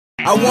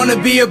I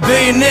wanna be a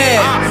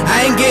billionaire.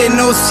 I ain't getting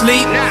no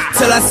sleep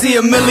till I see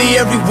a milli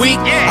every week.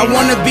 I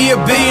wanna be a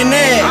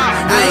billionaire.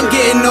 I ain't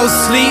getting no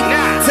sleep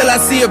till I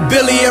see a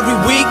billy every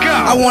week.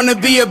 I wanna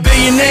be a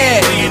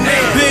billionaire.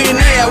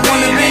 Billionaire. I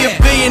wanna be a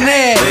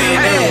billionaire.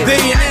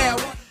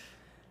 Billionaire.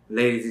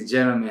 Ladies and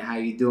gentlemen, how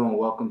you doing?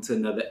 Welcome to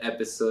another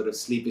episode of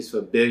Sleep is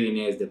for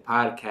Billionaires, the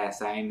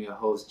podcast. I am your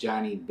host,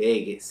 Johnny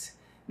Vegas.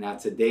 Now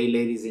today,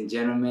 ladies and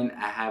gentlemen,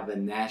 I have a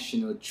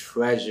national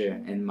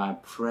treasure in my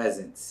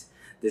presence.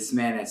 This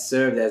man has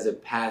served as a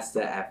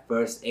pastor at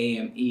First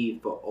AME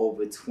for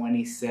over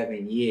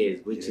 27 years,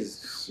 which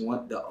is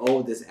the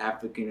oldest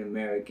African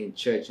American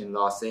church in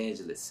Los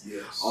Angeles.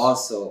 Yes.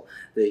 Also,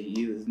 the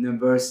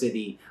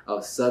University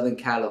of Southern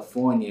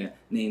California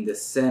named the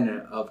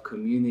Center of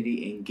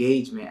Community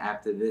Engagement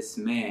after this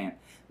man.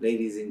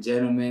 Ladies and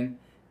gentlemen,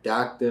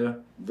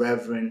 Dr.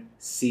 Reverend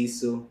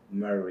Cecil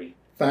Murray.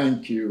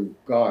 Thank you.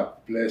 God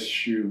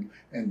bless you.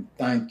 And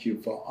thank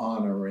you for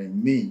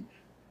honoring me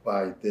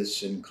by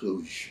this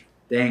inclusion.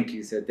 Thank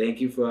you, sir.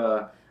 Thank you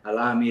for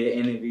allowing me to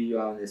interview you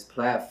on this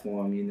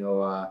platform. You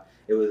know,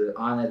 it was an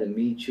honor to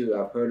meet you.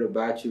 I've heard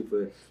about you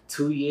for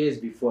 2 years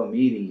before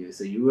meeting you.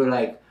 So you were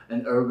like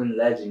an urban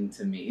legend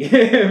to me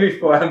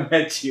before I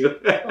met you.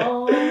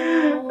 Oh.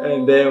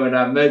 And then when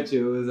I met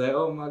you, it was like,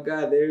 oh my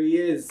God, there he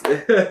is.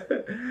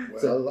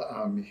 Well,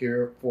 I'm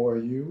here for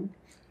you.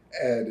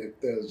 And if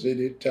there's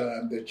any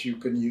time that you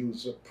can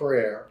use a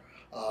prayer,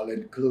 I'll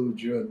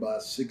include you in my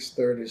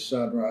 6:30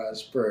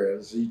 sunrise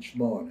prayers each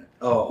morning.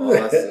 Oh,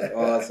 awesome,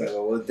 awesome.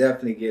 Well, we'll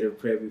definitely get a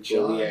prayer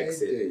before we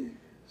exit. Davis.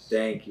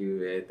 Thank you,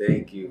 man.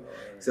 Thank you.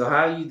 Right. So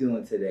how are you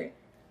doing today?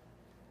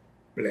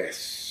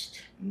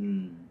 Blessed.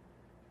 Mm.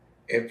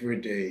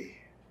 Every day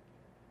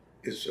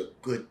is a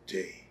good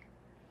day.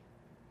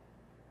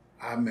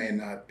 I may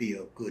not be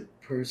a good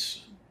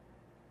person,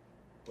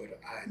 but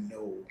I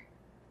know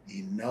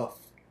enough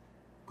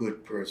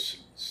good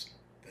persons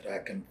that I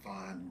can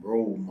find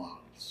role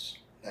models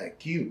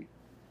like you.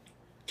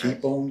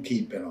 Keep on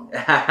keeping on.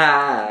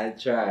 I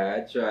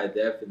try,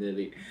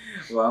 definitely.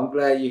 Well, I'm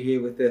glad you're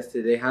here with us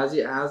today. How's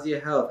your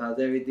health? How's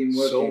everything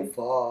working?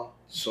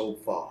 So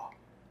far.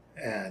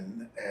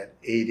 And at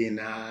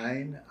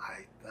 89,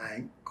 I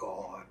thank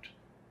God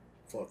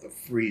for the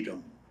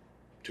freedom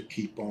to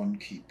keep on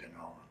keeping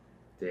on.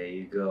 There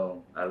you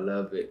go. I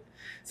love it.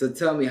 So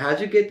tell me,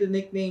 how'd you get the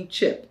nickname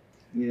Chip?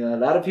 You know, a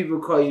lot of people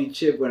call you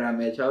Chip when I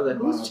met you. I was like,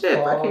 who's Chip?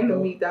 I came to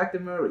meet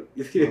Dr. Murray.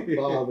 My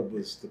father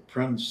was the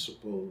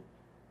principal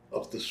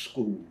of the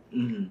school.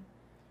 Mm-hmm.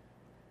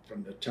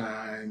 From the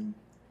time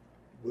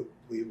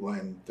we were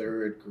in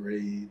 3rd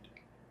grade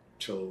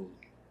till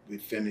we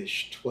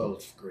finished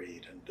 12th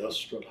grade,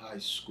 Industrial High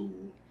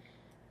School,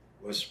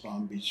 West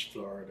Palm Beach,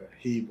 Florida.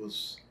 He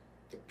was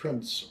the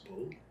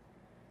principal.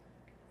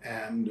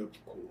 And of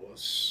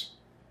course,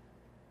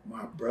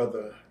 my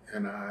brother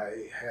and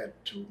I had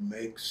to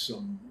make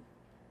some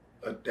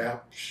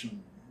adapt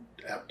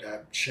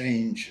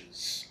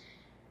changes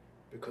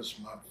because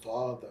my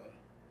father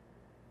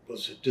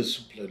was a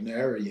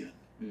disciplinarian.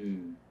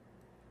 Mm.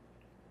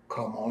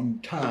 Come on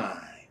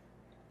time.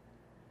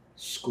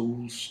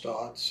 School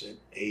starts at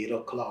 8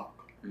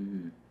 o'clock.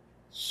 Mm-hmm.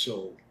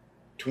 So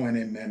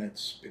 20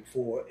 minutes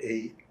before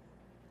 8,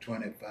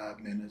 25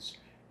 minutes,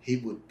 he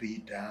would be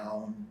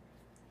down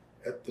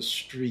at the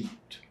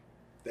street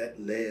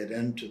that led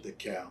into the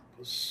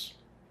campus,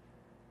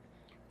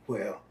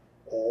 where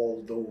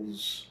all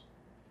those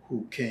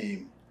who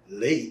came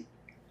late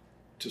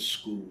to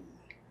school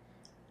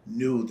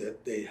knew that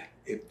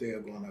if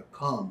they're going to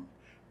come,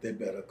 they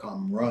better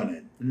come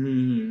running.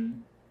 Mm-hmm.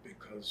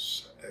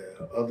 Because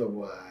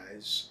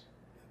otherwise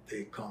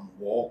they come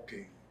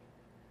walking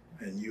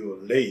and you're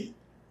late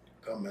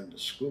coming to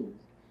school,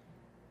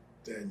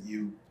 then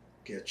you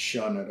get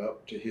shunted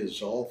up to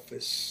his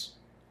office.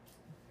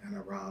 And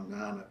around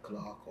 9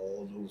 o'clock,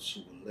 all those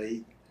who were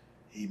late,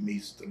 he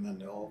meets them in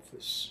the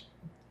office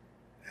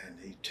and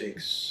he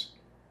takes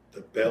the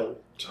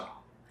belt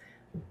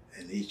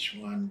and each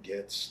one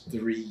gets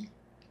 3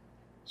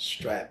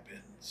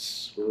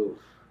 strap-ins. Ooh.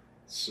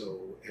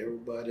 So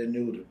everybody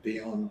knew to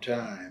be on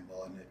time,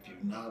 and if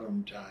you're not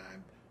on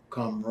time,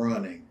 come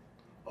running,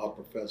 or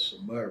Professor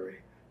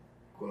Murray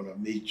gonna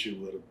meet you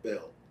with a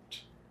belt.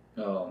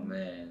 Oh,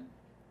 man.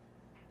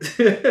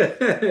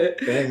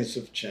 Things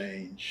have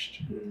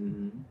changed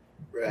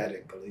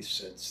radically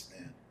since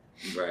then.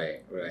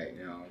 Right.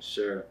 No,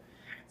 sure.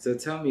 So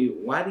tell me,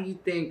 why do you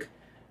think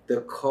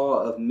the call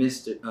of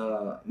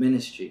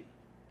ministry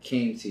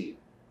came to you?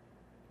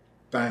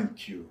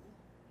 Thank you.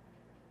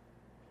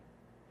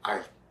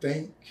 I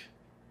think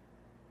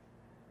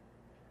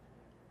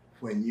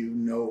when you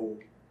know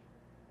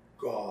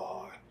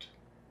God,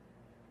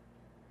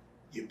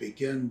 you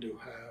begin to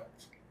have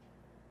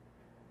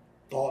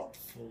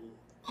thoughtful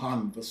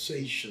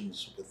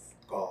conversations with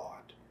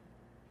God.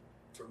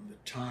 From the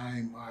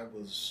time I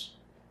was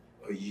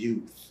a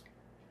youth,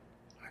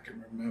 I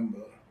can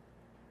remember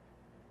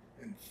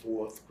in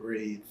 4th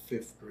grade,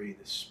 5th grade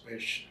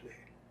especially,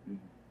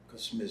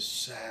 because Miss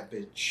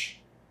Savage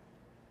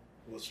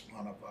was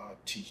one of our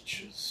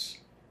teachers,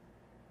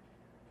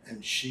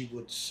 and she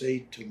would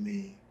say to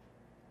me,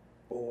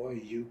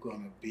 "Boy, you're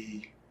going to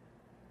be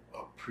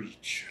a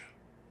preacher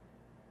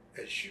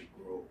as you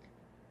grow."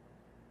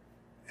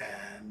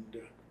 And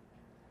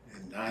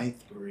in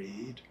ninth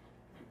grade,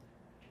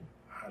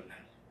 I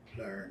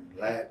learned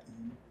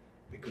Latin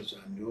because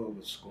I knew I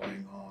was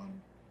going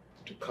on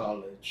to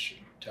college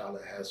in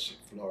Tallahassee,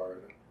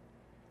 Florida.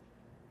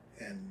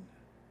 And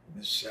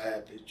Miss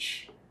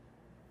Savage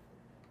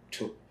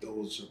took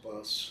those of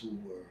us who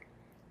were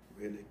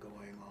really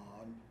going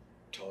on,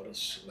 taught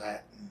us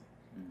Latin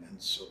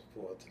and so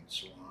forth and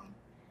so on,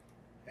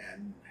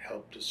 and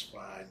helped us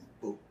find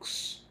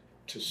books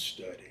to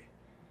study.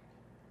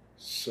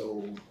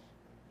 So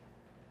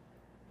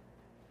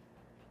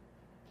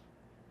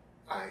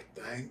I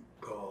thank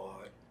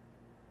God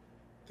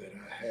that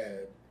I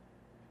had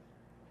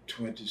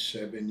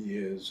 27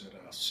 years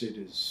at our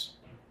city's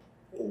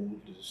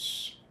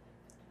oldest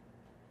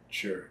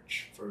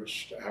church,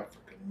 First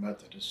African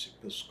Methodist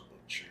Episcopal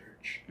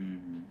Church.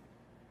 Mm-hmm.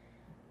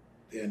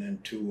 Then in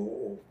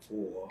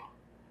 2004,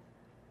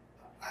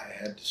 I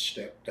had to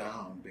step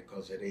down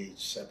because at age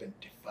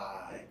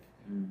 75,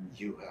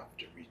 you have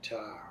to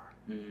retire.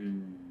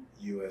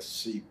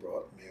 USC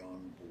brought me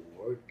on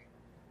board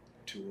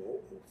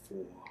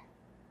 2004,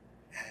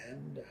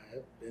 and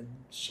I've been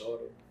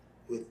sort of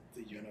with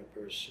the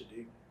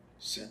university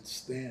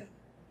since then.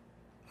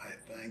 I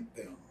thank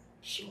them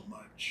so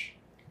much.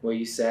 Were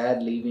you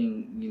sad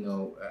leaving,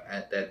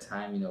 at that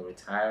time,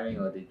 retiring,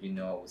 or did you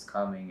know it was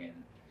coming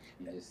and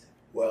you just...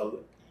 Well,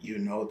 you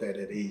know that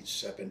at age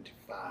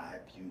 75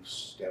 you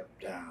step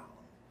down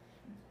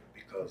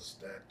because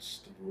that's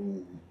the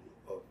rule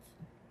of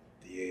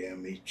the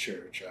AME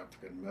Church,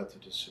 African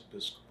Methodist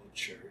Episcopal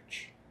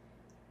Church,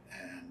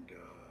 and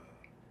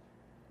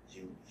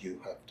you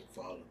have to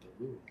follow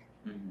the rule.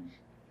 Mm-hmm.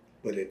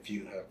 But if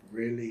you have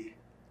really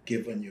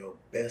given your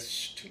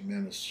best to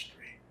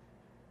ministry,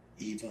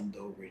 even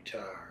though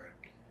retired,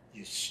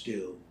 you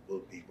still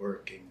will be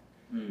working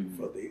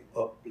for the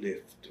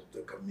uplift of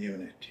the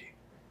community.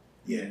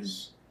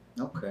 Yes.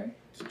 Okay.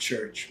 The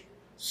church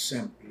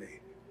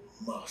simply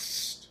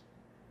must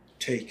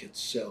take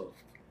itself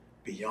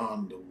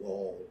beyond the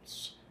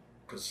walls,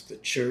 because the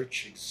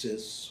church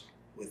exists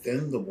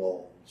within the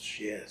walls,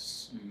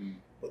 yes,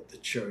 but the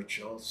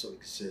church also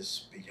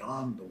exists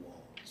beyond the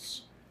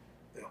walls.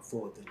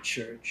 Therefore, the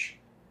church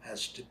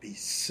has to be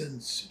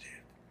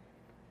sensitive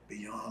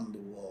beyond the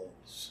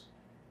walls.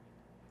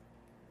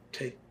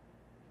 Take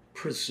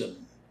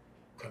prison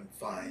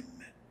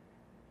confinement.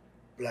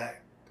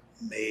 Black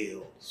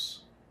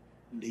males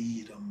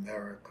lead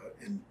America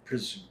in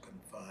prison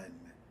confinement.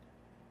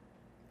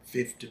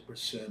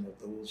 50% of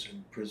those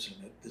in prison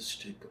at this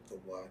tick of the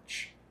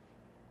watch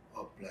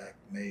are black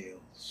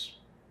males.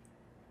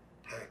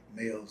 Black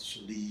males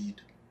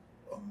lead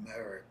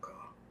America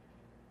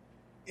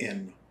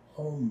in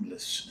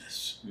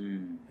homelessness,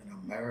 and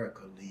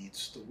America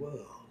leads the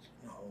world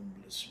in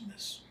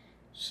homelessness.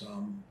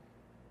 Some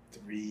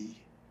 3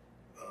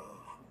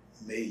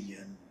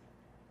 million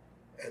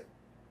at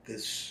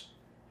this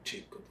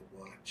tick of the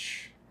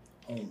watch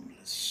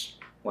homeless.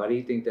 Why do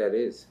you think that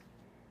is?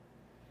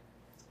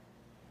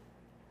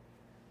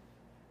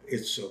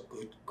 It's a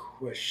good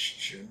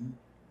question.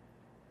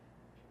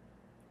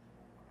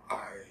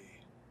 I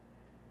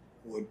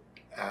would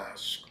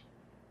ask,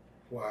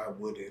 why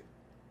would it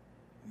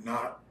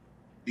not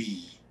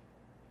be?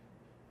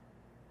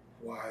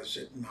 Why is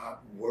it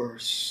not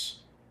worse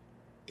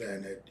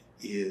than it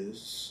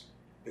is?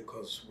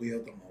 Because we are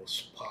the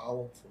most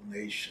powerful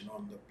nation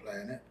on the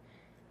planet.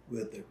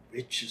 We're the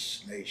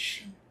richest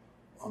nation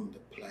on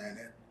the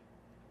planet.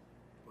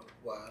 But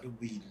why do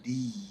we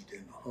lead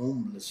in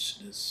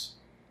homelessness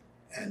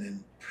and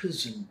in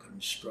prison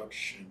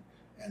construction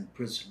and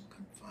prison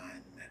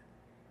confinement?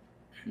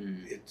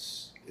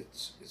 It's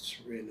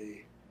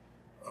really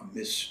a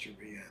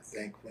mystery, I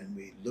think, when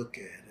we look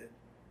at it,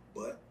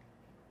 but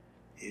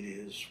it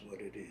is what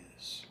it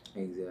is.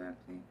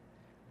 Exactly.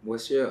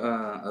 What's your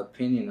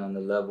opinion on the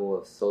level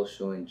of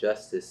social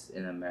injustice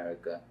in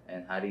America,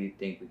 and how do you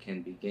think we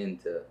can begin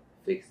to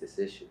fix this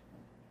issue?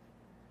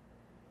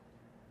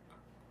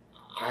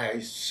 I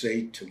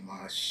say to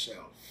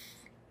myself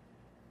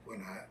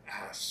when I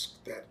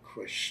ask that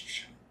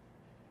question,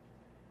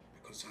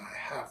 because I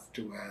have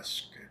to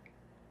ask it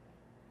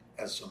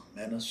as a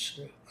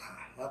minister,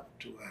 I have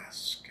to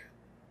ask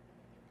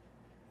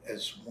it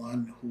as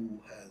one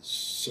who has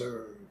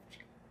served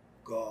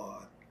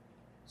God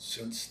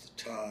since the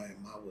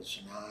time I was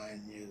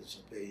 9 years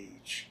of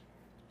age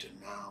to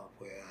now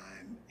where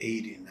I'm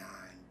 89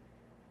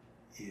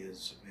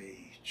 years of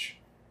age.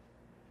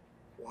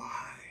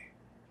 Why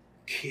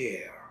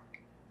care?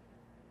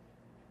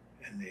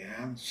 And the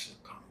answer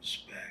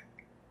comes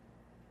back,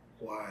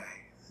 why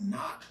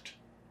not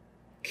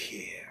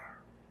care?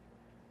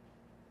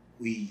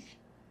 We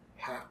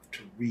have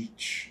to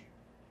reach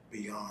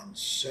beyond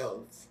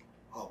self,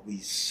 or we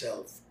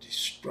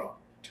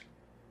self-destruct.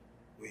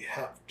 We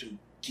have to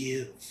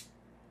give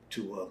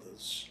to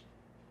others,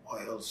 or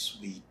else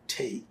we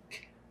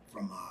take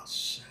from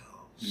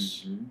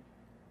ourselves. Mm-hmm.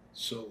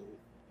 So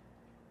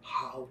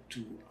how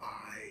do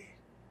I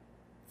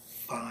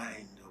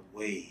find a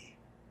way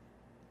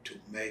to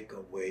make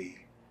a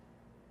way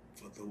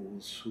for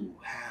those who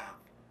have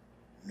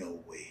no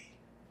way?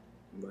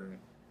 Right.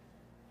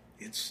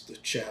 It's the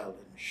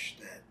challenge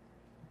that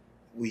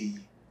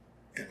we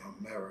in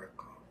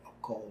America are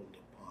called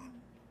upon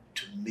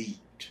to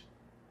meet,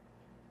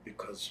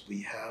 because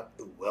we have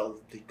the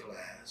wealthy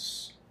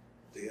class.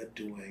 They are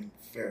doing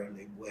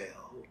fairly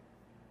well,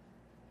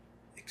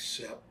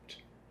 except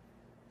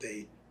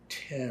they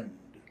tend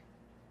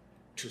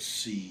to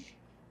see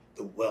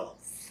the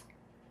wealth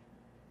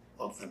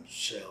of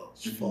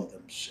themselves for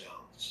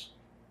themselves,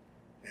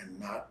 and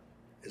not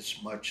as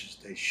much as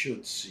they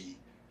should see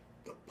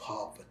the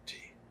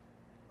poverty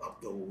of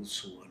those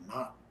who are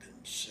not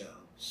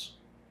themselves.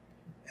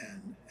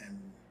 And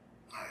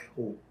I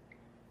hope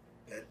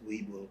that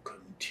we will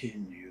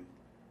continue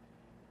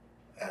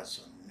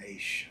as a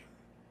nation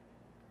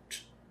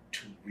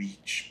to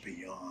reach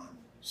beyond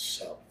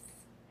self.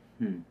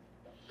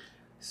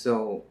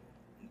 So,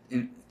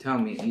 tell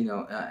me, and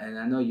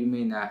I know you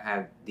may not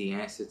have the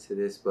answer to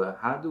this, but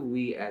how do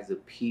we as a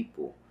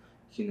people,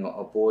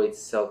 avoid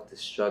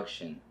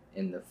self-destruction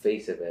in the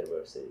face of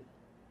adversity?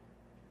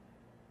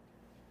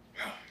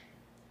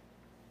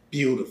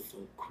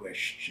 Beautiful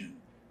question.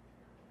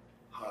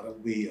 How do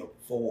we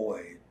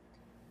avoid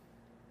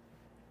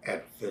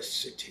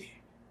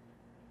adversity?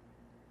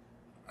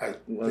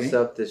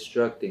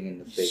 Self-destructing in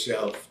the face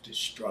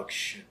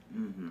self-destruction.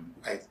 Mm-hmm.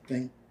 I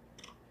think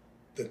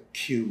the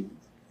cue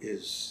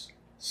is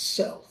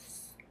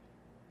self,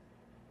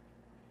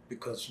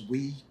 because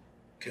we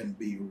can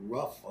be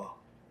rougher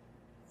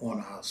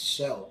on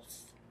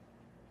ourselves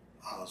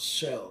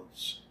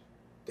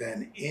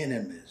than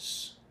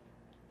enemies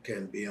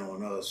can be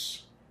on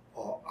us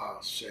or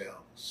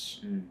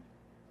ourselves.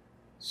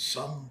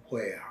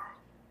 Somewhere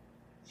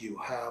you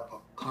have a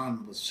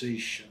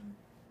conversation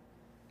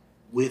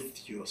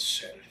with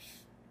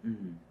yourself.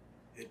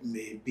 It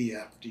may be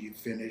after you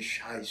finish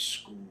high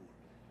school.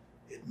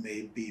 It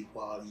may be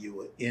while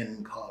you are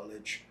in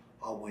college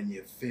or when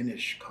you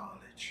finish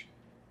college.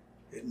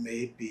 It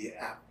may be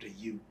after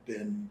you've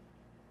been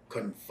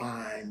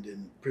confined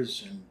in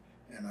prison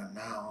and are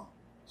now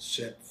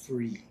set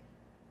free.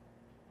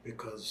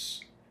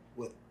 Because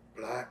with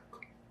black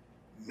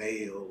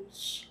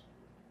males,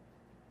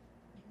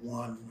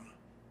 1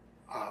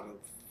 out of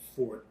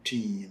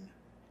 14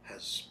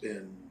 has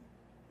been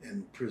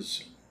in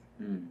prison.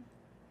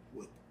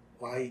 With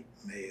white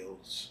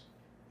males,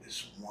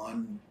 it's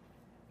 1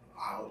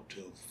 out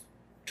of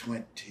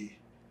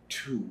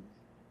 22.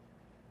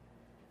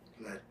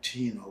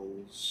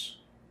 Latinos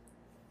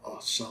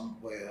are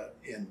somewhere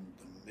in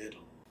the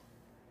middle.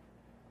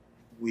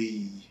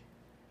 We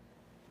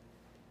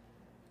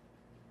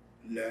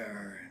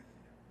learn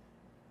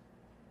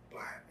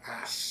by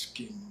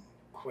asking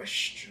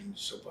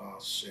questions of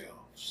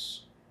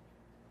ourselves.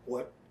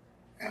 What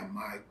am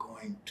I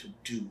going to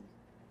do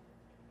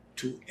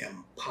to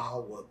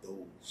empower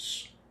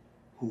those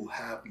who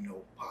have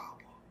no power?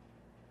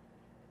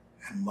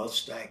 And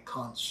must I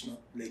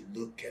constantly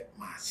look at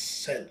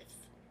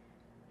myself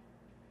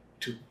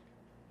to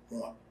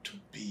want to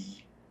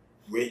be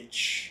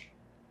rich,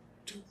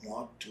 to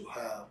want to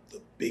have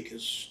the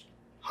biggest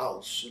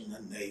house in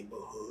the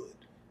neighborhood,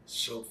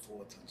 so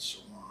forth and so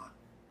on?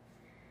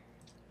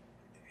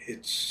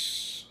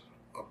 It's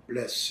a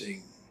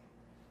blessing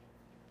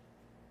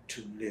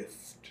to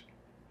lift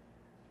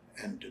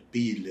and to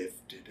be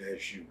lifted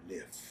as you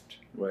lift.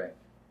 Right,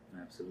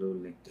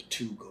 absolutely. The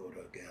two go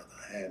together,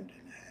 hand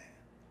in hand.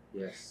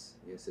 Yes,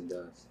 it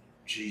does.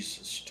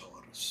 Jesus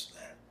taught us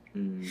that.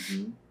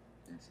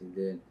 Yes, he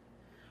did.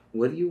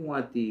 What do you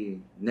want the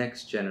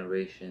next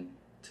generation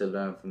to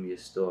learn from your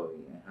story,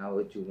 and how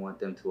would you want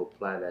them to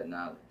apply that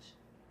knowledge?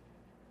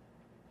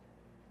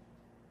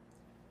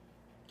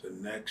 The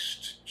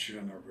next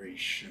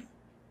generation,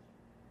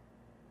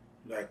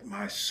 like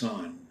my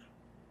son,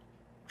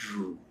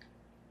 Drew,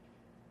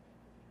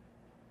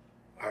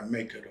 I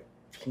make it a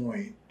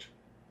point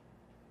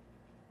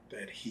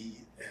that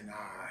he and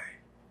I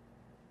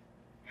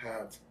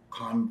have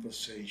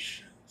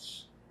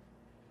conversations,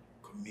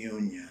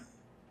 communion.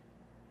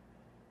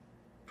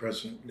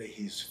 Presently,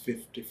 he's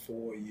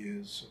 54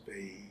 years of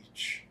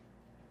age,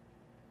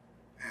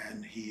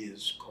 and he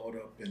is caught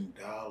up in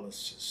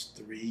dialysis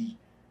 3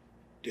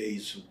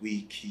 days a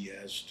week. He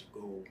has to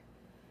go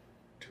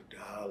to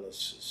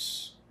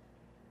dialysis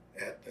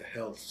at the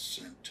health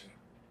center.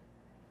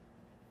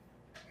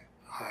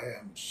 I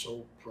am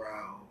so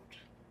proud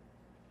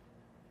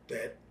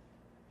that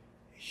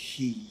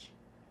he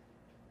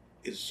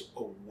is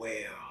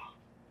aware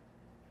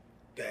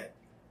that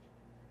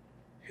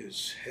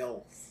his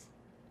health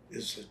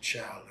is a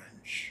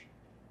challenge,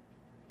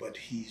 but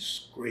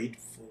he's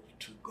grateful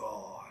to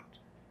God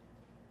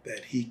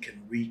that he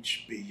can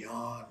reach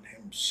beyond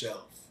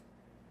himself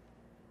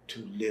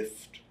to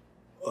lift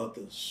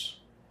others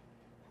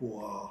who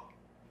are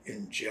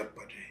in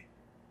jeopardy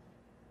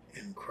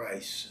in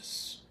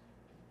crisis,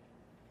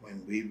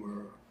 when we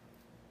were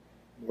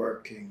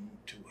working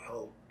to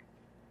help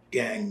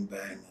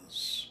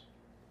gangbangers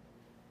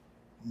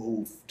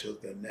move to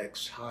the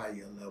next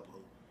higher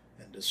level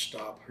and to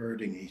stop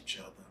hurting each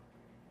other,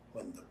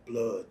 when the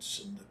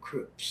Bloods and the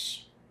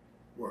Crips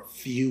were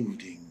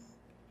feuding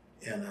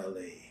in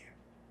LA,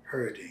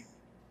 hurting,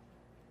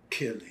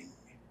 killing,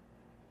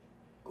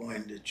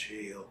 going to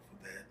jail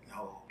for that.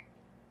 No.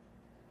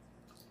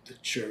 The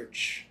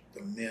church,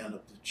 the men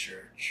of the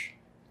church,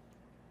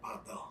 by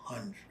the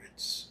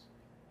hundreds,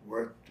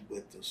 worked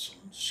with us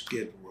on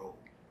Skid Row,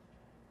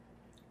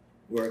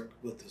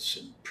 worked with us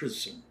in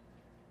prison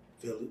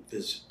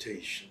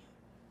visitation.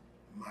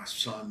 My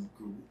son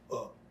grew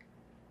up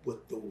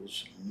with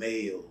those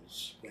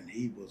males when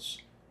he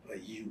was a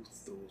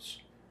youth.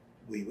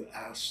 We would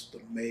ask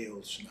the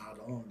males not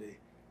only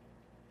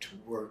to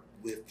work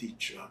with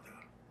each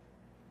other,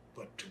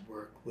 but to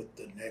work with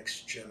the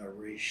next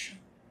generation,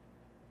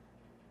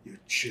 your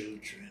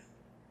children,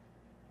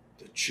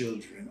 the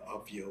children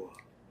of your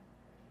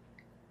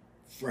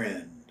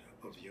friend,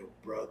 of your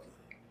brother,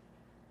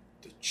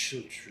 the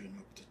children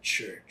of the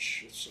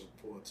church, and so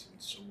forth and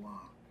so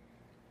on.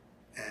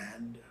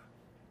 And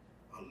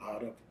a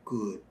lot of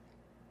good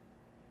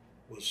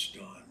was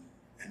done,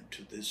 and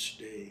to this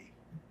day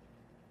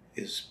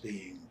is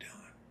being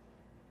done.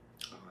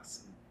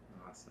 Awesome.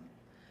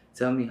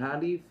 Tell me, how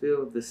do you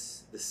feel the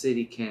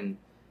city can,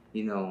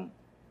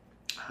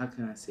 how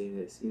can I say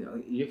this?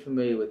 You're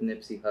familiar with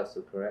Nipsey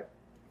Hussle, correct?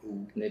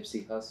 Who?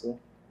 Nipsey Hussle.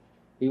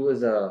 He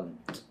was a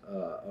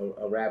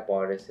rap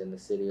artist in the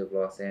city of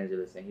Los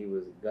Angeles, and he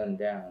was gunned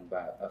down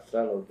by a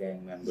fellow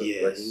gang member.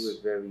 Yes. But he was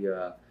very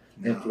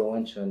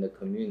influential in the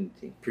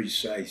community.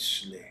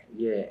 Precisely.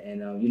 Yeah,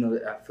 and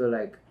I feel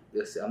like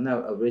this. I'm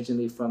not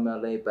originally from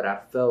LA, but I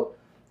felt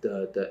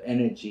the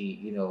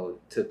energy,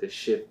 took a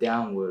shift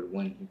downward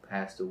when he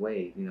passed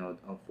away.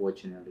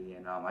 Unfortunately,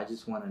 and I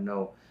just want to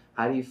know,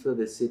 how do you feel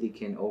the city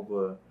can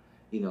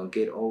not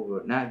get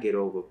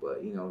over,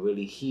 but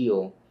really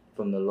heal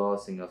from the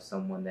losing of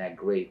someone that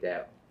great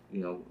that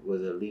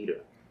was a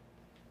leader?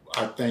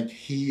 I think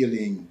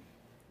healing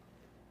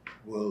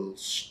will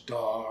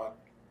start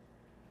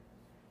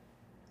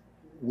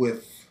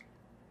with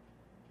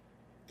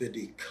the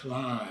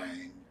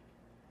decline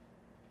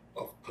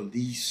of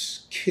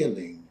police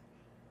killing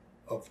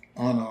of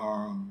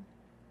unarmed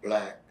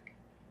black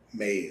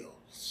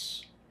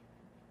males,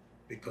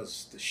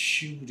 because the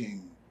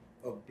shooting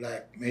of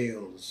black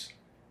males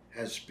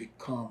has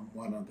become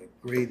one of the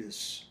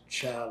greatest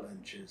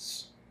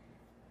challenges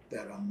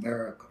that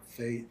America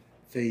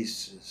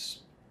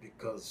faces,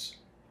 because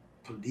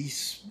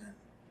policemen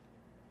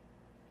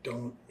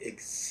don't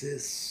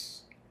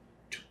exist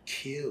to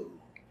kill.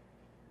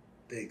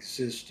 They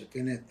exist, if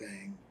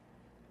anything,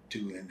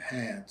 to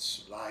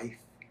enhance life,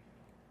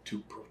 to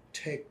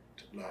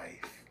protect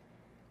life.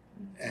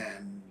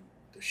 And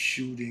the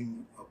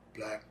shooting of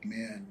black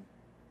men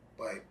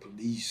by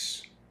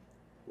police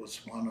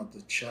was one of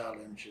the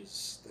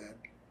challenges that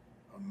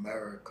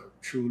America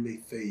truly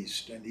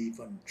faced, and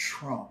even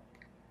Trump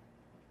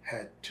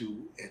had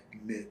to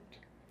admit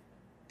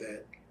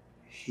that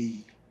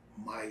he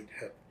might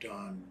have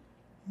done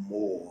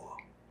more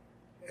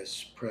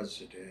as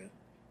president.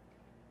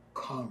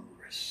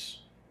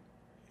 Congress,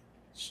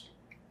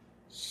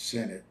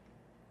 Senate,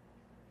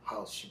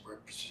 House of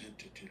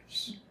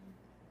Representatives,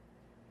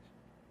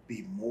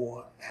 be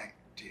more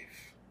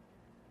active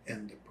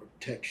in the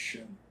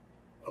protection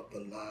of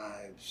the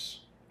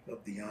lives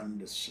of the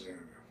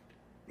underserved,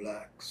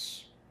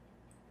 blacks,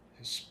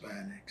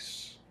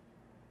 Hispanics,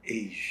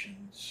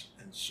 Asians,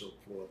 and so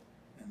forth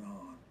and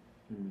on.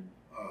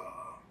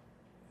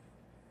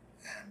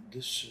 And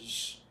this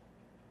is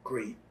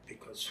great,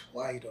 because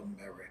white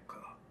America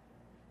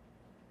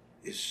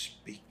is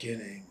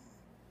beginning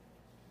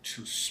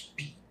to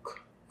speak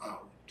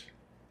out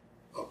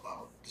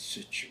about the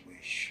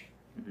situation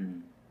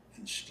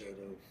instead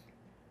of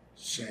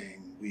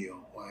saying we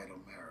are white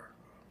America.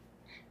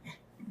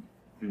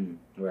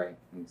 Right,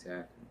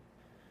 exactly.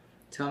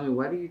 Tell me,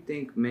 why do you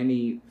think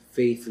many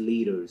faith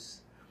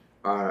leaders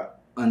are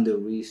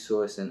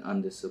under-resourced and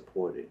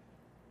under-supported?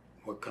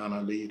 What kind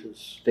of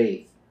leaders?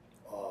 Faith.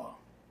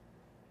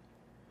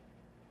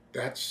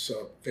 That's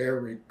a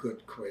very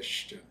good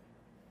question.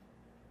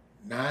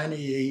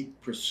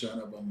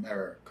 98% of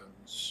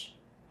Americans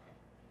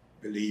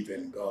believe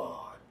in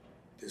God.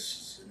 This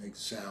is an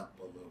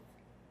example of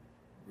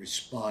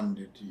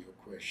responding to your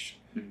question.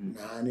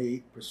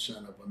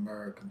 98% of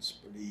Americans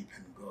believe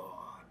in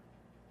God.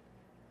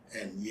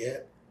 And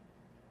yet,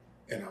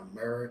 in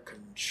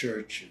American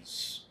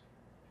churches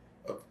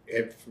of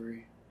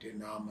every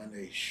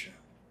denomination,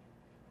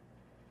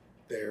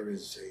 there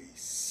is a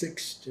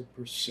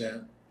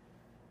 60%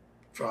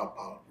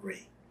 dropout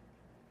rate.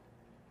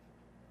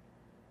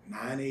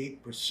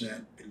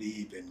 98%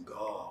 believe in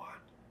God,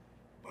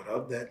 but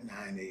of that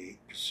 98%,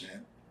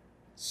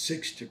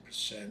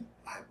 60%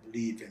 I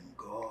believe in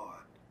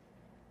God,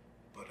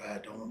 but I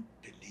don't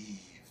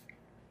believe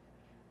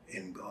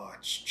in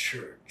God's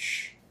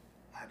church.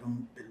 I I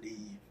don't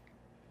believe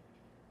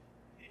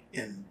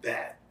in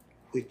that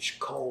which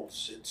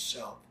calls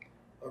itself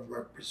a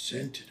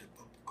representative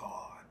of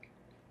God.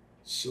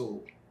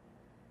 So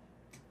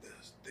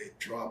they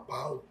drop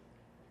out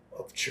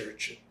of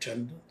church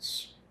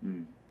attendance,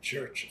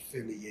 church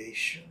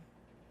affiliation,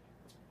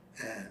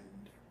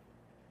 and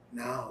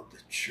now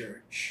the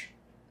church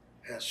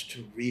has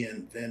to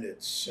reinvent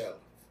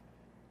itself,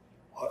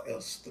 or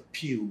else the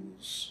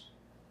pews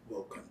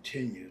will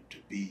continue to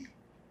be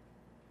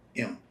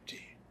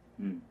empty.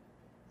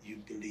 You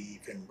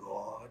believe in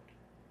God,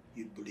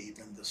 you believe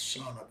in the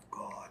Son of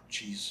God,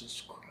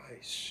 Jesus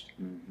Christ,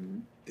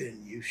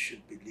 then you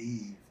should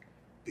believe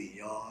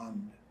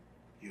beyond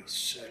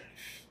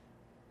yourself.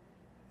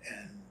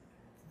 And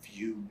if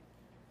you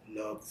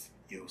love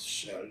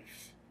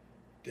yourself,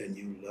 then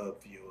you love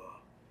your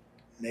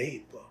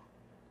neighbor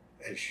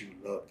as you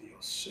love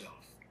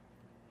yourself.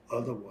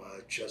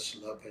 Otherwise,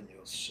 just loving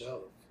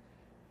yourself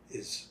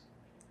is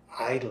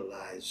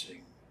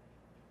idolizing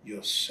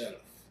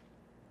yourself.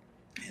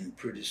 And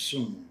pretty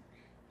soon,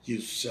 you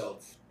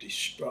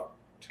self-destruct.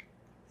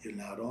 You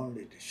not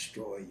only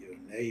destroy your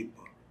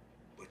neighbor,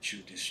 but you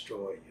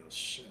destroy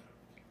yourself.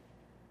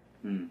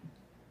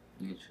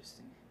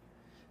 Interesting.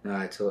 No,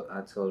 I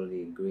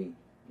totally agree.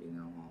 You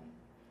know,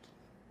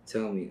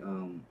 tell me,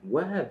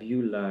 what have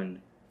you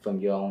learned from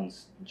your own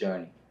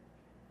journey?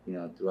 You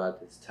know, throughout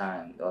this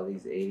time, all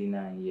these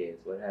 89 years,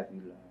 what have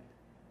you learned?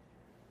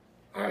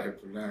 I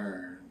have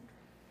learned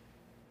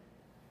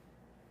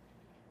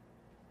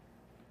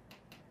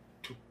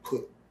to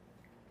put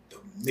the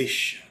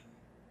mission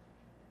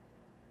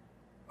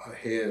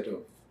ahead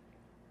of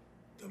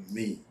the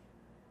me.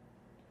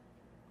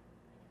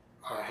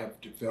 I have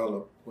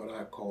developed what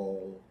I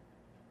call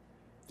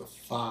the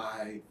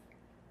 5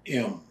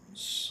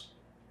 M's,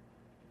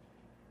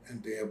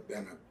 and they have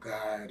been a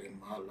guide in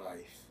my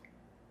life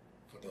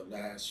for the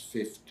last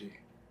 50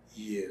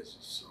 years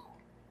or so.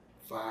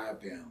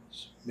 5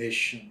 M's: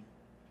 mission,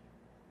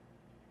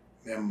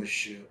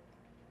 membership,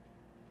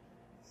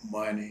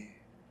 money,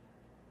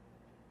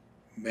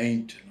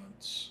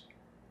 maintenance,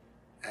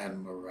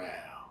 and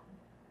morale.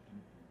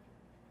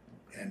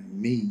 And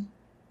me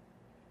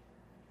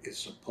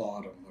is a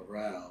part of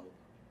morale,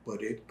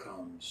 but it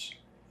comes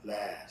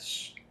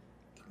last.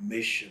 The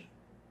mission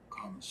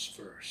comes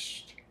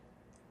first.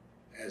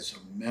 As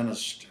a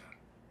minister,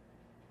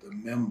 the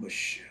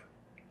membership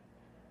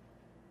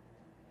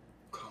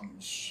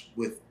comes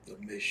with the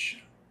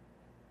mission.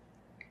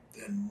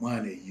 Then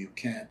money, you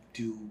can't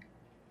do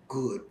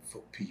good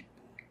for people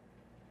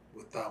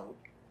without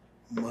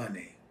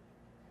money.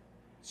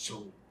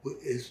 So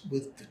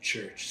with the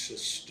church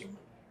system,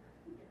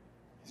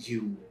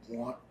 you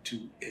want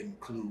to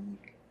include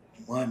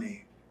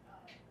money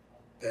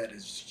that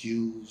is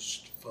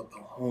used for the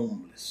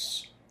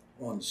homeless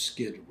on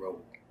Skid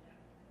Row,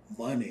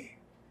 money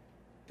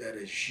that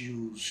is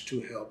used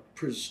to help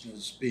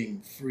prisoners being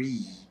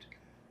freed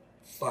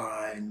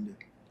find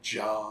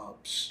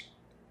jobs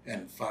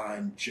and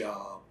find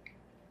job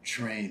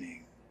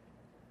training.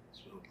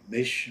 So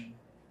mission,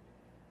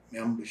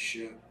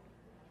 membership,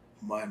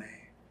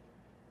 money,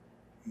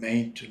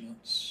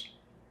 maintenance,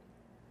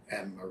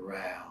 and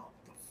morale,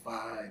 the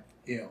 5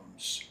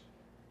 M's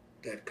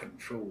that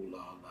control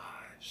our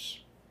lives.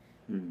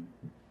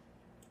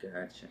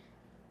 Gotcha.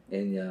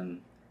 And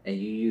you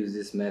use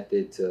this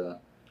method to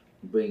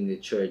bring the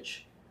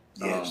church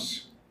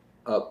Yes.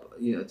 up.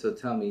 You know, so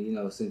tell me, you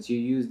know, since you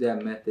use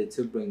that method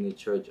to bring the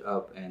church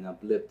up and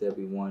uplift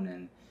everyone,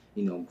 and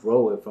you know,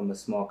 grow it from a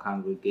small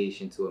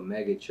congregation to a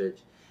mega church,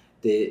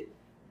 did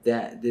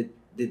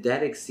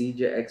that exceed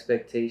your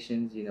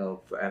expectations? You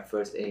know, at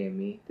First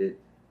AME, did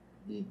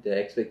the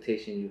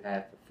expectation you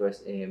had for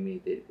First AME,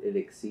 did it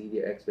exceed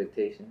your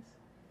expectations?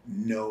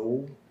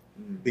 No,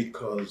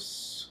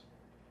 because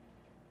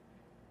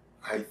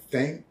I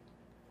think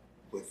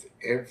with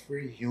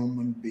every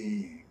human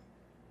being,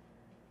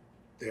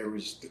 there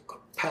is the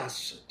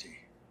capacity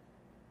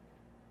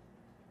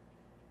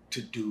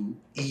to do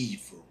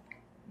evil.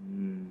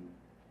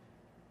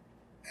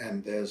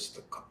 And there's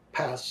the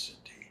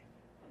capacity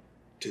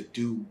to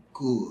do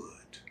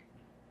good.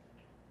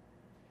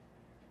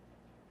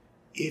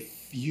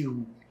 If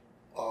you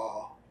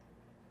are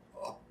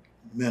a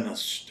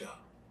minister,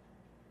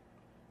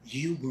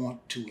 you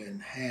want to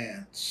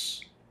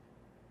enhance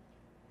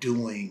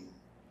doing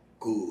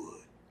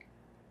good,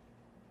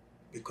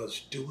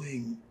 because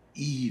doing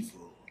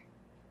evil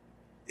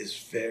is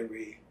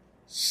very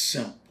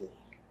simple.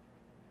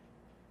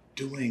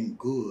 Doing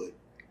good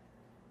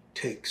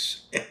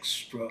takes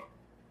extra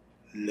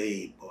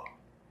labor,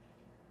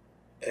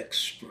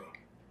 extra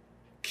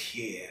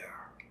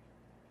care.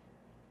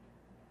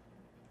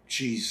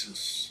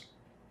 Jesus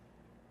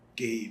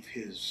gave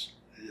his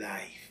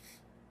life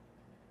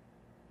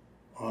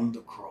on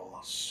the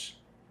cross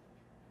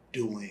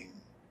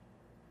doing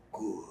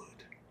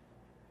good.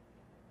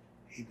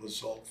 He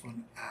was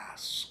often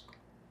asked,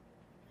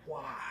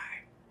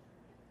 why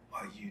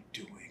are you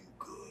doing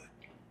good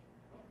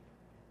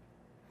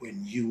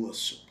when you are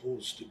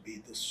supposed to be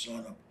the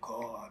Son of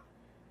God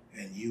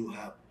and you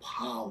have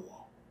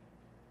power,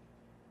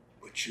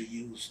 but you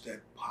use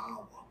that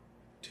power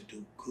to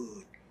do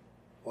good,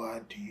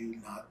 why do you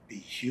not be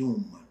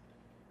human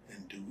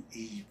and do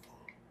evil?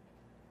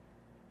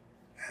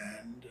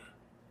 And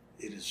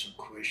it is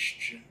a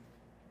question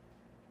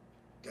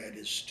that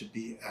is to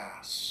be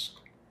asked,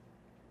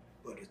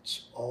 but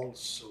it's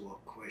also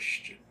a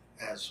question,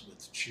 as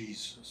with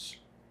Jesus,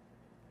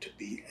 to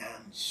be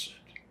answered.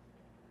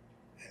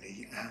 And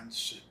he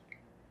answered,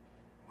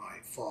 my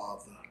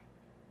Father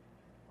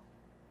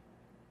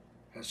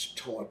has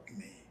taught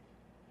me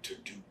to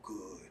do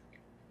good.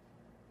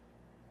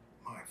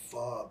 My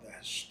Father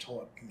has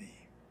taught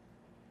me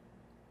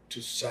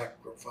to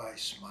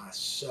sacrifice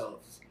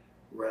myself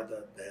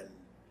rather than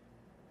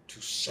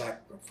to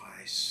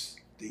sacrifice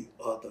the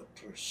other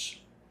person.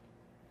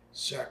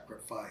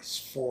 Sacrifice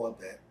for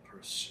that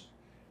person,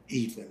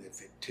 even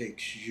if it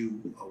takes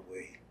you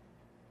away,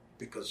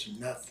 because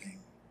nothing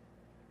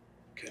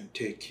can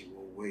take you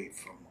away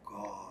from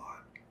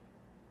God,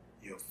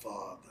 your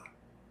Father,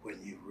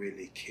 when you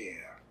really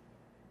care.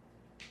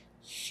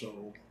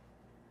 So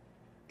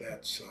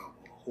that's our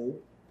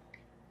hope.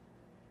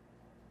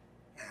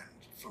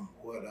 And from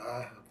what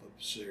I have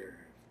observed,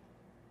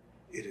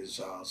 it is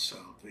our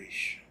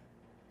salvation.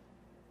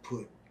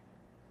 Put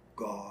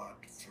God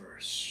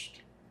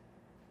first.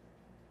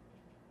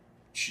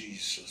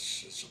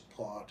 Jesus is a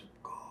part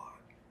of God.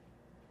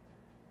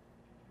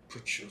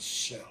 Put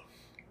yourself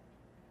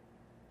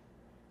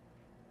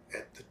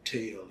at the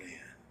tail end.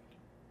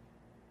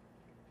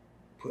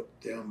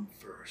 Put them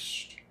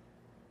first,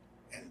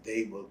 and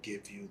they will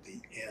give you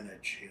the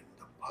energy and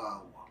the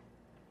power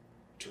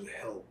to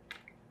help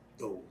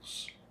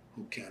those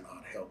who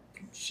cannot help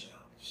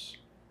themselves.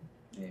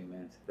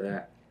 Amen to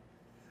that.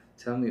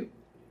 Tell me,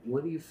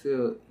 what do you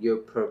feel your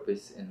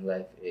purpose in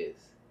life is?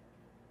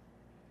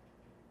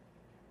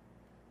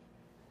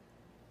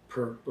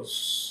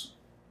 Purpose.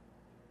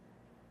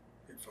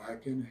 If I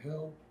can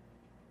help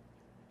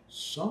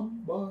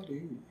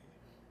somebody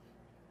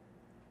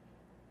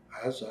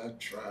as I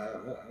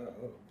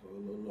travel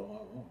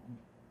along,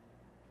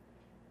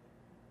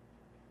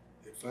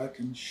 if I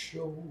can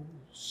show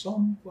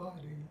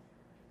somebody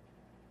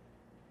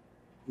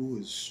who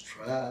is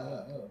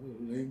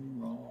traveling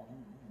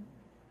wrong,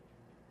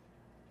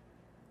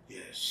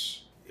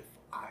 yes, if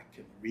I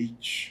can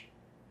reach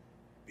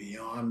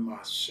beyond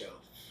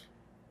myself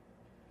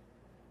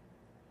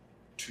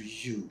to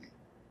you,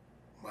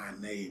 my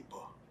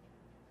neighbor,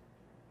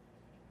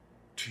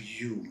 to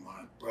you,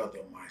 my brother,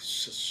 my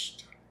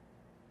sister,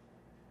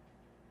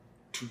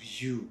 to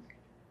you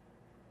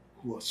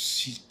who are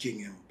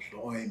seeking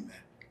employment,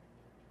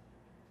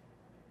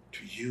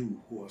 to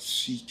you who are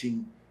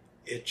seeking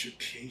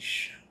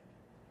education,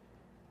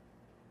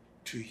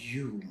 to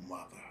you,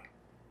 mother,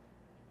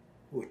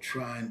 who are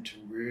trying to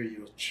rear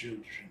your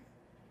children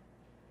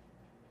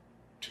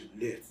to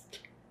lift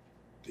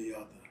the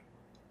other,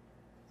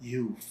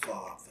 you,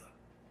 father,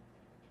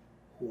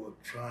 who are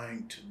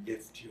trying to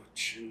lift your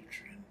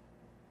children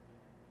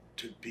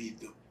to be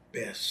the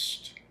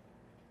best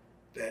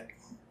that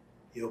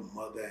your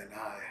mother and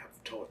I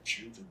have taught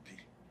you to be,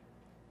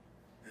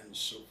 and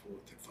so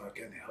forth. If I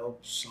can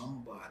help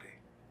somebody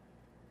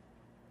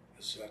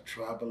as I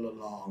travel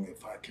along,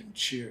 if I can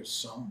cheer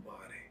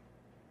somebody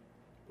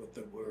with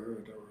a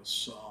word or a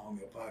song,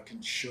 if I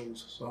can show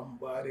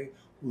somebody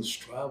who's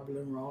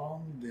traveling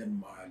wrong, then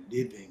my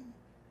living,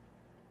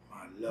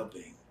 my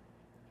loving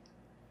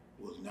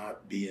will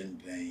not be in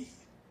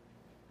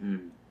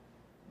vain.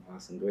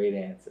 Awesome. Great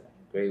answer.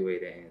 Great way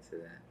to answer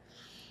that.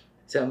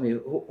 Tell me,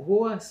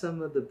 who are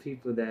some of the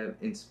people that have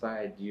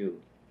inspired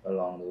you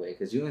along the way?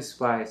 Because you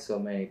inspired so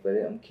many, but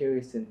I'm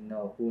curious to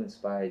know who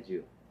inspired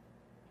you.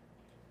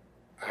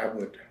 I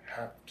would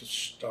have to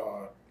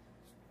start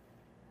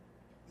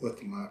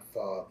with my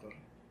father,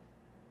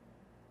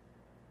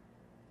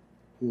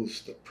 who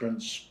is the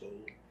principal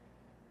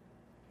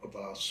of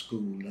our school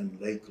in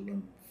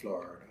Lakeland,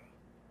 Florida,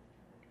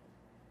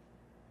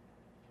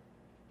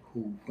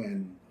 who,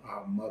 when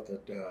our mother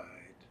died,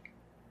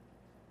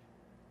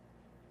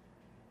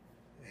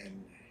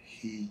 and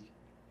he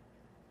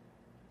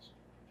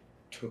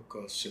took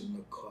us in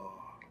the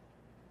car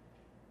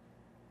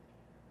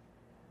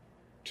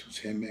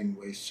to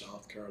Hemingway,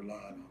 South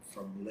Carolina,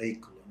 from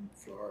Lakeland,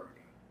 Florida.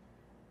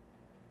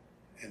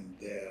 And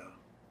there,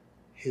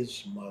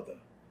 his mother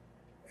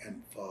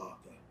and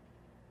father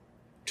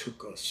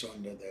took us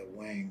under their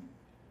wing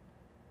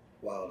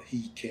while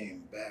he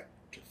came back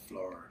to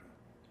Florida,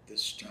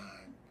 this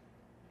time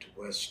to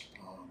West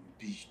Palm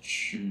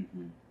Beach,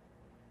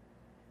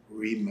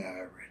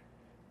 remarried.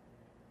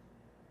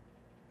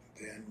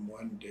 Then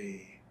one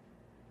day,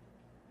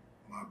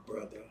 my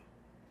brother,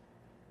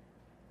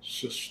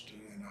 sister,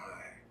 and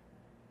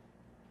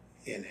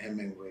I, in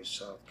Hemingway,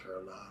 South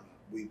Carolina,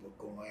 we were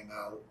going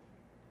out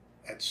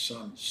at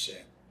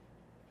sunset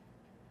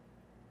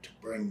to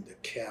bring the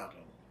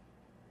cattle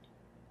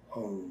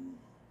home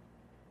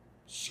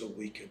so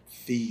we could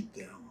feed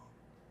them,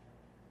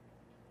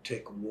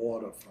 take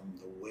water from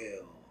the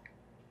well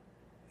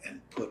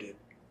and put it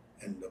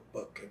in the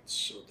buckets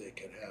so they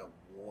could have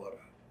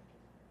water.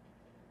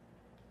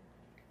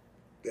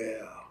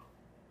 There,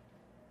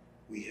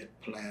 we had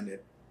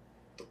planted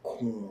the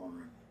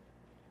corn.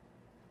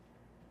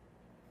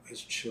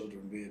 As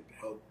children, we had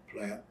helped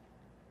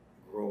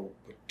grow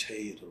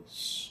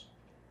potatoes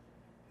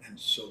and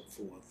so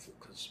forth,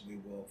 because we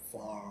were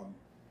farm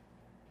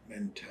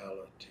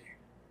mentality,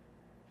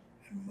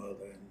 and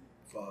mother and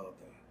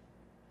father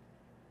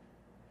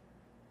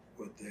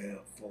were there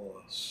for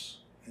us.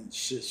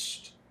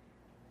 Insist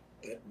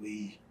that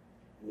we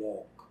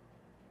walk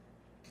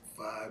the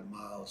 5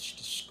 miles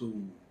to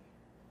school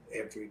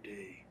every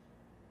day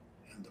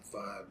and the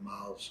 5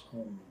 miles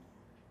home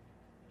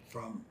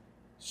from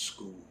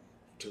school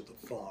to the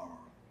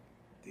farm.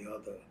 The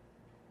other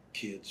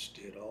kids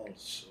did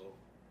also,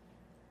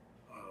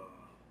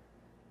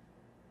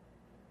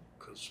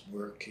 because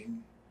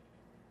working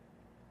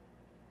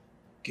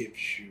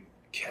gives you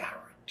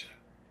character.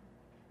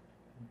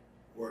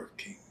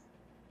 Working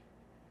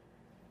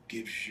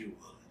gives you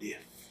a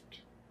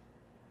lift.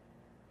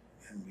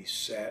 And we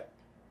sat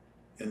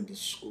in the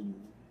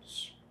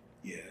schools,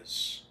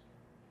 yes.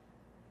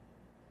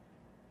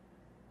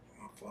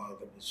 My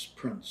father was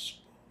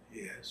principal,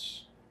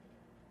 yes.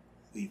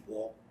 We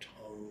walked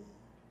home,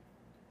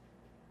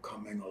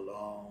 coming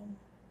along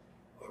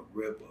a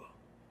river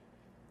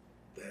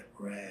that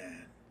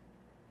ran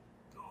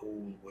the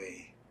whole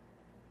way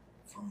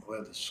from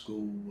where the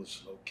school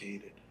was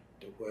located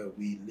to where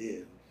we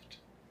lived,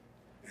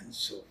 and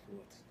so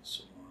forth and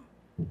so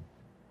on.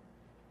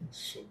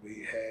 So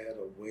we had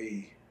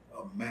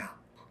a map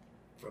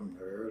from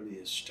the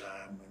earliest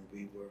time when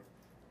we were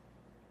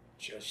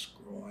just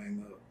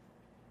growing up.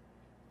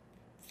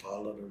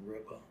 Follow the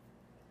river,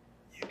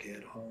 you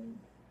get home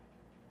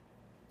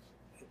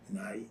at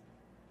night,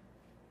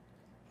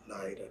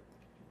 light a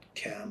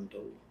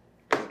candle,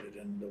 put it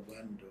in the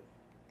window,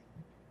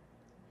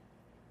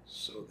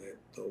 so that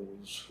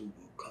those who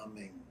were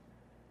coming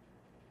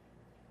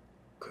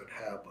could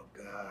have a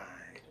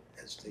guide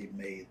as they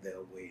made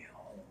their way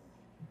home.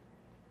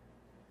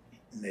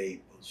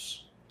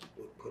 Neighbors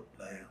would put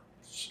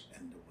lamps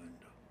in the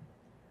window.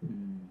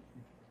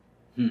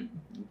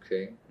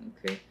 Okay.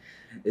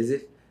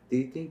 Do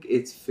you think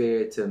it's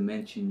fair to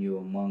mention you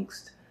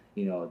amongst,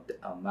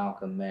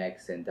 Malcolm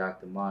X and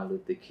Dr. Martin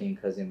Luther King?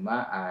 Because in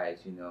my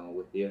eyes,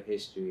 with your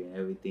history and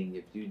everything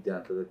that you've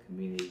done for the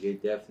community, you're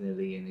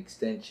definitely an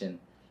extension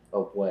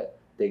of what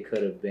they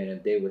could have been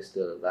if they were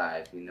still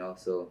alive.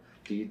 So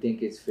do you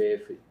think it's fair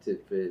for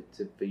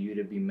you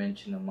to be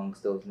mentioned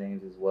amongst those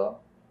names as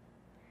well?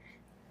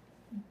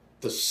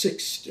 The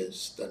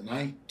 60s, the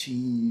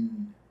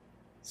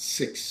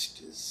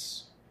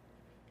 1960s,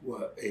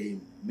 were a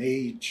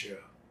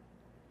major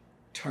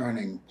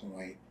turning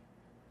point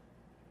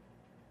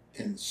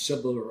in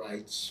civil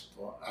rights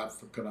for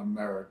African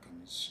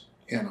Americans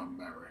in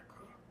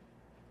America.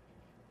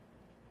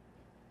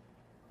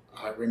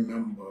 I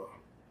remember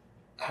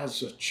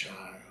as a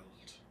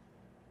child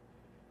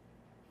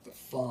the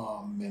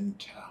farm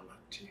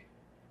mentality,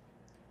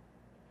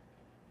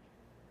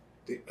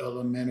 the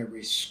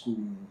elementary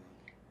school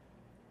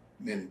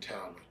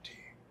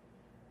mentality.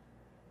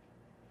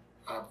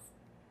 I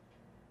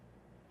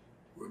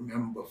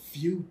remember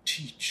few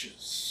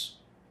teachers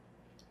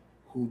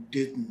who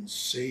didn't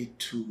say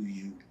to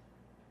you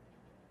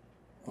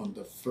on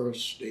the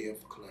first day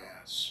of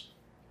class,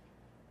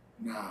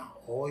 "Now,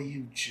 all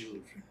you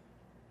children,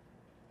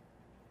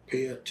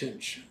 pay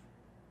attention,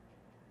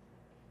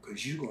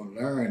 because you're going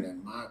to learn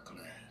in my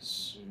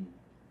class.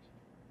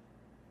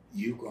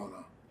 You're going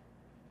to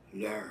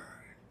learn."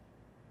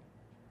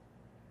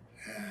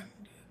 And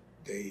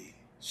they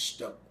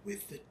stuck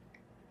with it.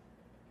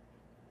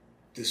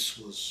 This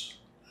was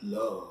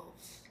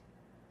love.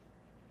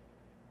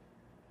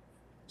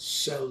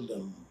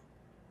 Seldom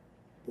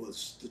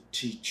was the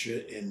teacher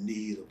in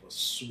need of a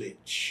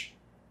switch.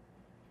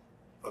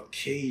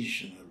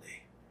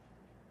 Occasionally,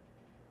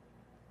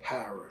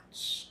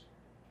 parents,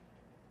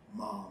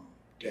 mom,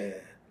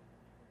 dad,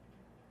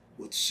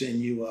 would send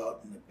you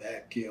out in the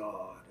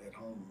backyard at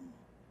home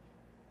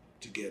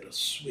to get a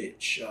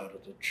switch out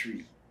of the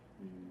tree.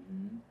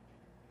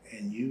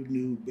 And you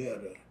knew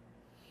better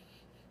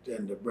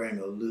than to bring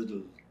a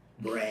little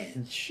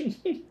branch.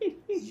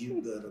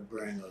 You better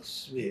bring a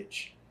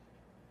switch,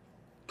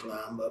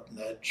 climb up in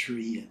that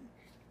tree and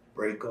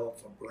break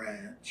off a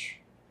branch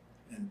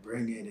and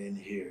bring it in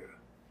here.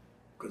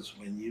 Because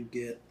when you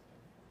get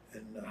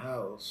in the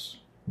house,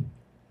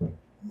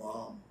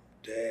 mom,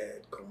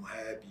 dad gonna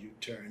have you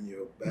turn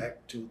your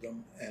back to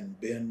them and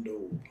bend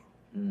over.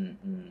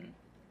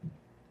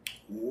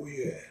 Oh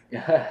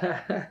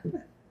yeah.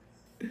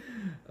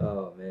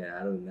 Oh man,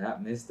 I do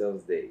not miss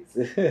those days.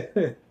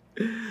 Yes,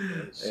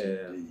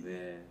 Yeah, indeed.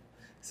 man.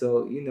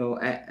 So,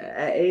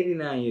 at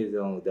 89 years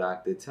old,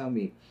 doctor, tell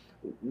me,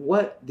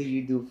 what do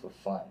you do for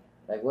fun?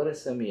 Like, what are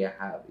some of your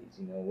hobbies?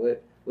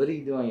 What do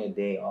you do on your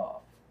day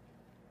off?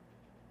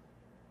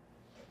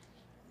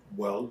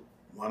 Well,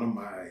 one of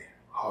my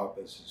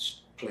hobbies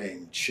is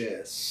playing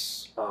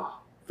chess.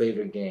 Oh,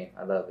 favorite game.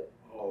 I love it.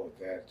 Oh,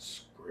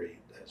 that's great.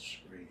 That's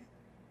great.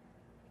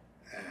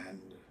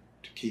 And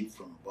to keep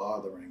from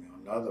bothering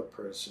another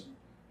person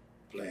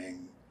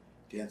playing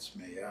against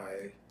me,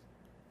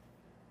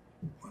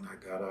 when I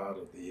got out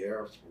of the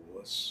Air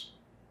Force,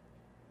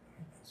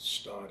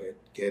 started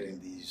getting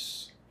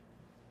these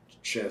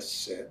chess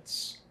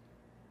sets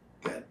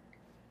that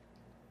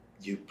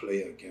you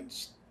play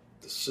against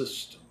the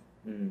system.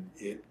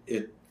 It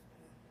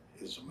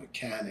is a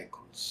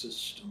mechanical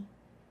system,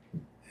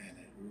 and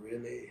it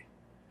really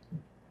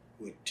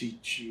would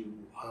teach you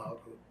how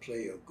to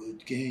play a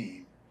good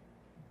game,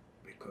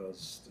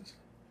 because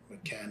the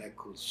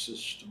mechanical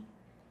system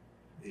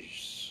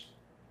is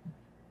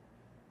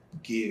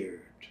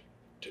geared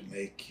to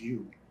make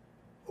you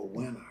a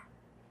winner,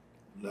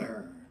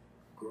 learn,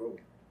 grow,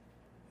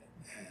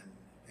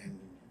 and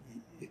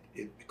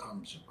it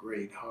becomes a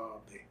great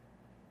hobby.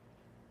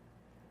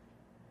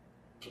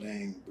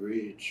 Playing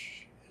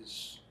bridge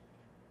is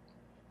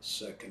a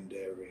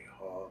secondary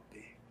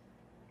hobby,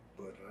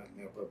 but I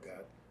never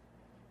got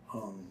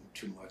hung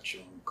too much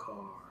on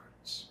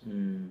cards.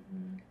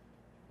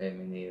 Hey,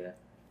 me neither.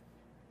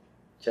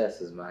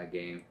 Chess is my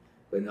game.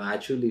 But no, I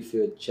truly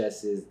feel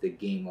chess is the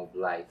game of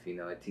life. You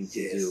know, it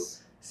teaches you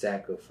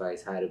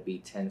sacrifice, how to be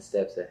 10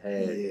 steps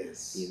ahead.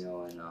 Yes. You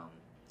know, and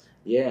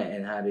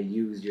and how to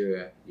use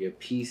your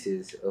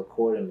pieces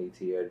accordingly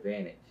to your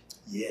advantage.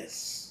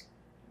 Yes.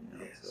 You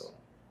know, so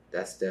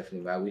that's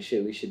definitely right. We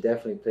should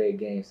definitely play a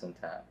game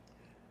sometime.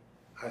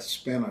 I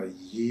spent a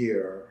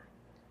year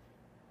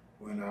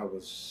when I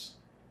was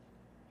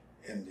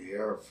in the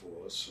Air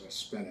Force. I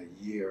spent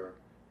a year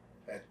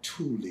at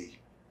Thule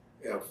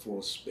Air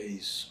Force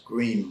Base,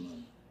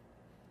 Greenland.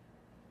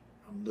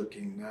 I'm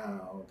looking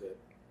now that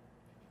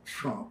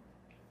Trump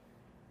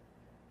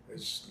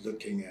is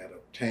looking at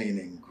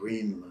obtaining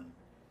Greenland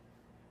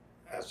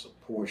as a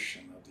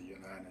portion of the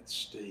United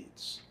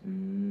States.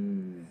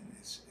 And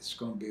it's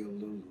going to be a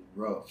little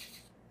rough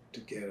to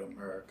get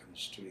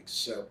Americans to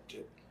accept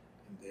it,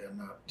 and they're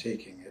not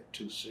taking it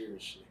too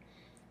seriously.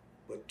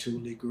 But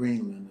Thule,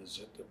 Greenland is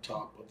at the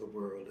top of the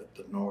world, at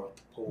the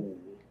North Pole,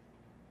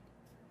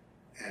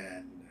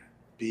 and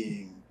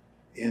being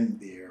in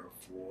the Air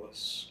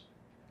Force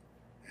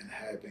and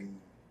having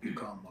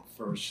become a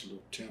first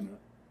lieutenant,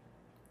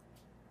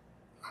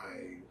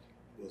 I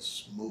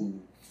was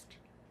moved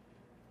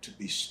to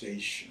be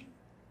stationed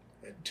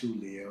at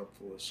Thule Air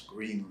Force,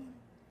 Greenland.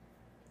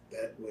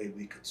 That way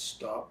we could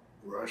stop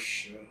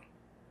Russia,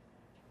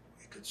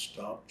 we could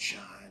stop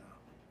China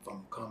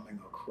from coming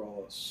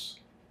across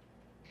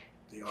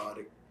the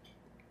Arctic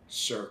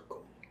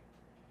Circle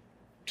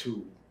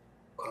to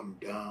come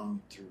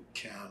down through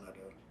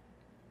Canada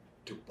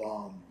to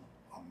bomb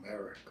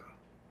America,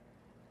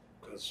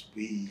 because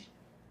we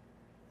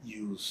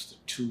used the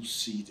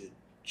two-seated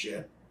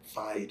jet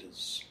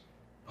fighters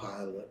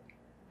pilot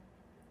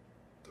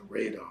the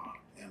radar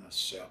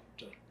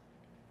interceptor,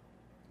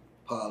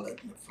 pilot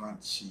in the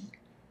front seat,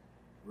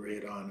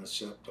 radar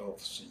interceptor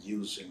officer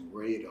using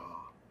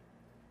radar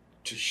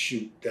to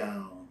shoot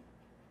down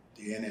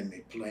the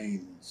enemy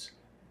planes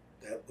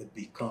that would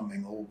be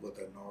coming over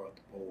the North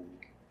Pole,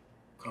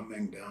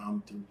 coming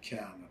down through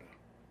Canada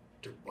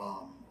to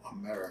bomb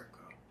America.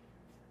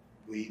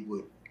 We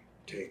would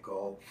take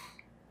off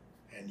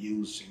and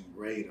using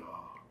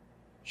radar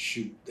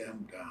shoot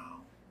them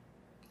down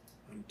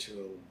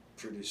until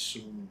pretty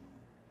soon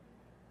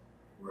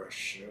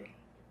Russia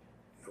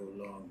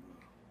no longer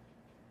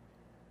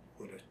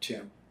would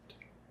attempt,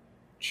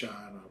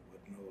 China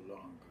would no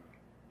longer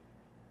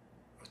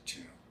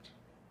attempt.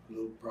 A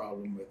little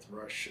problem with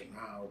Russia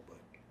now,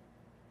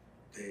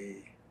 but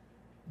they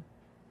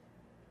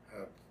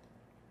have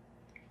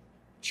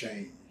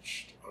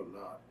changed a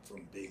lot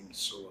from being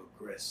so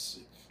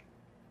aggressive,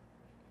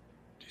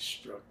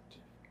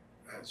 destructive,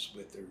 as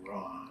with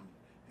Iran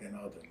and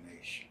other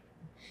nations.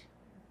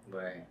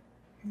 Right.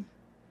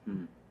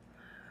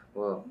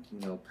 Well,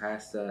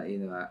 Pastor,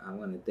 I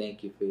want to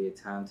thank you for your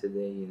time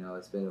today.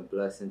 It's been a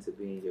blessing to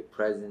be in your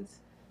presence.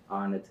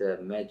 Honored to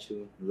have met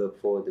you. Look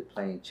forward to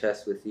playing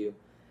chess with you.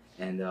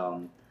 And,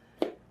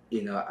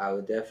 I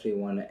would definitely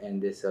want to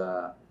end this,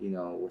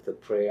 with a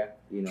prayer,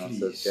 Please.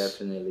 So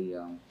definitely,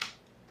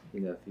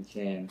 if you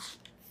can,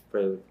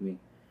 pray with me.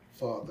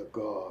 Father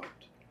God,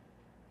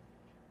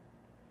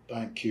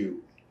 thank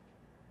you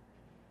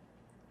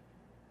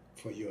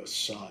for your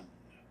Son,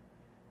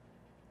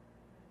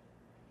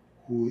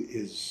 who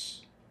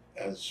is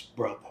as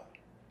brother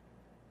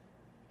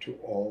to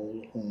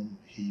all whom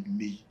he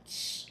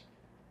meets.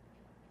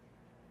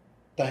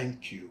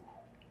 Thank you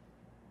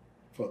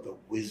for the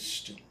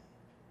wisdom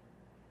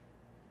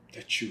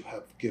that you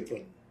have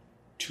given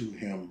to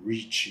him,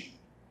 reaching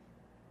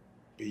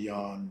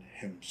beyond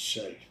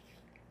himself.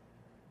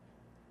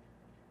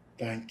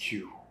 Thank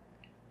you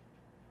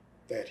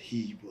that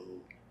he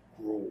will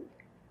grow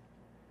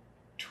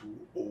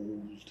to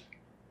old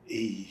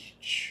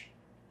age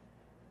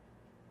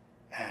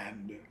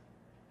and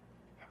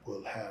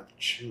will have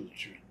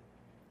children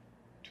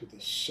to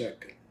the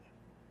second,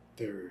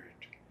 third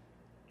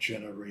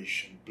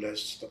generation.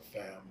 Bless the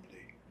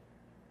family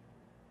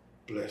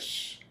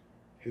bless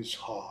his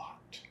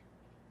heart.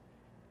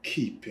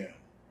 Keep him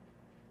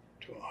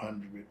to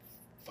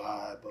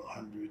 105,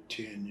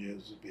 110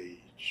 years of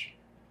age.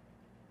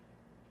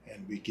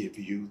 And we give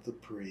you the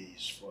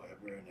praise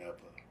forever and ever.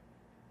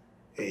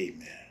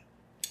 Amen.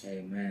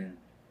 Amen.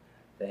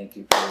 Thank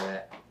you for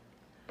that.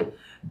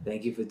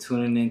 Thank you for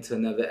tuning in to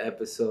another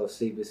episode of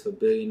Sleep is for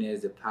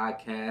Billionaires, the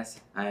podcast.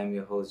 I am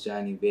your host,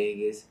 Johnny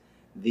Vegas,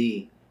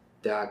 the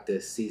Dr.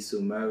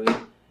 Cecil Murray.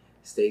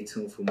 Stay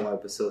tuned for more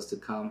episodes to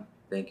come.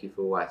 Thank you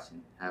for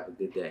watching. Have a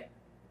good day.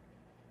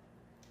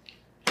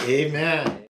 Amen.